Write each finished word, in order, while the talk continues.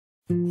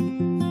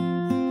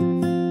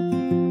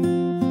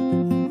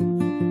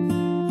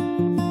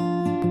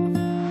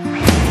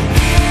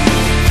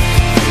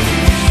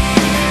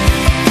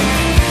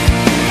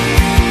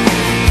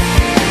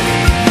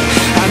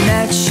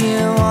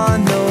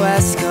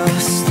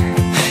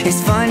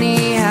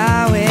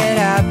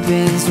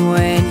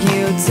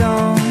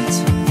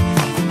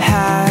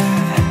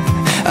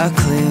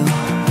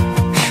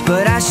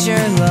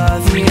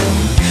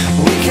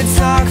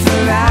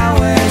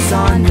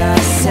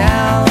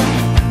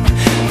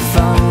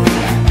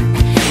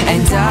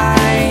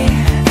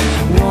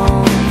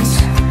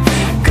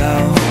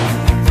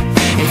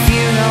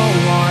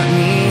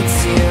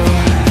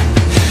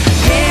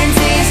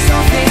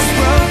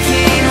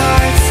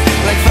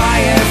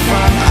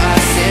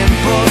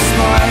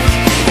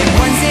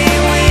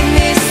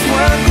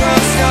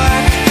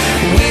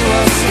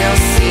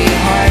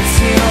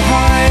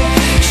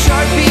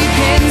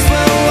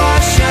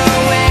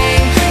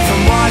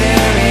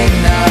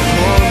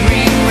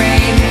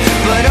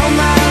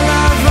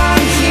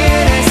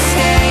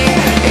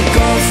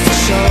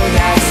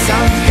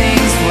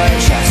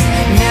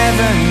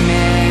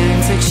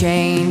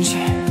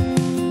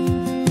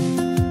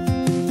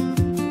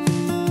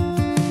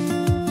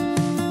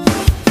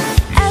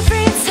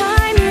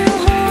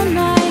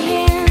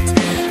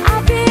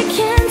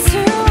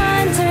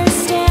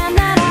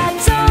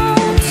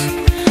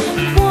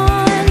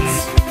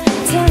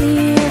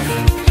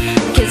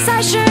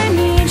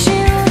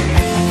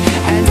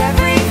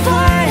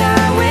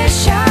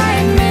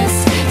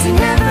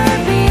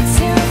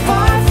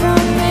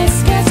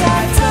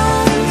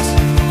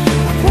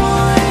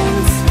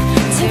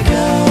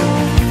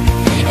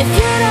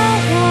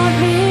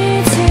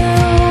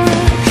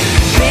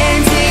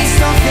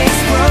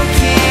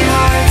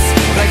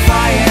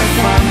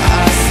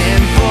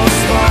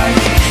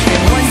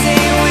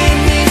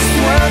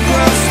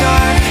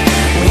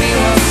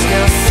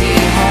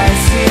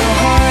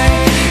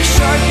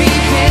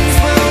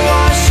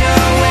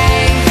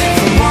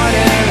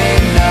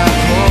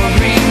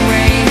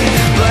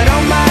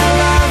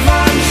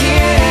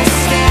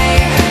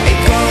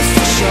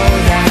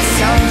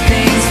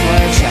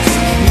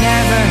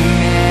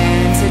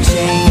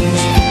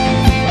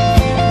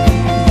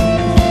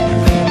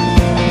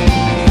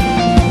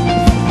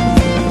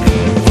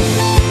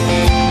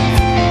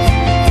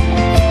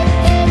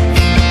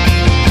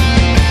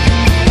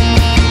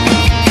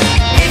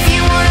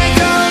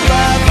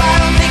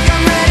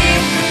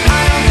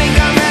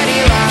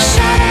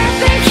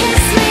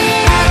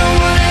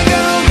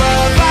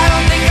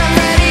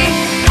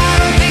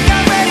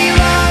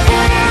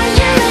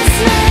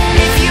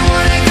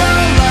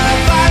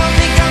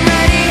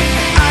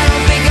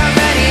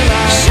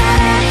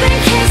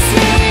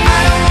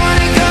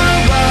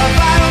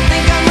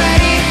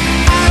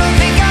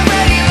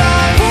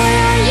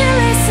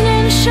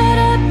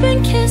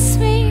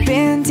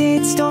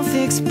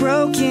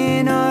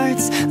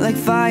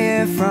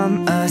there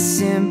from a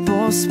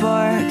simple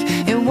spark.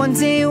 And one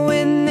day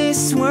when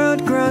this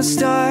world grows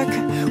dark,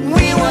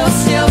 we will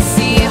still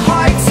see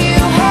heart to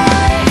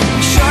heart.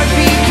 Sharp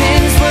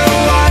beacons will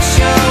wash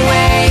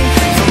away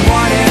the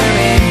water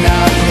in the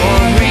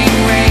pouring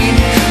rain.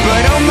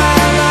 But oh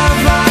my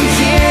love, I'm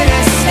here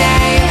to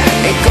stay.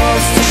 It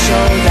goes to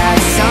show that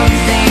some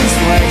things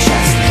were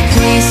just.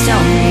 Please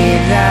tell me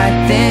that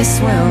this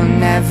will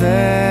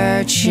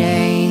never change.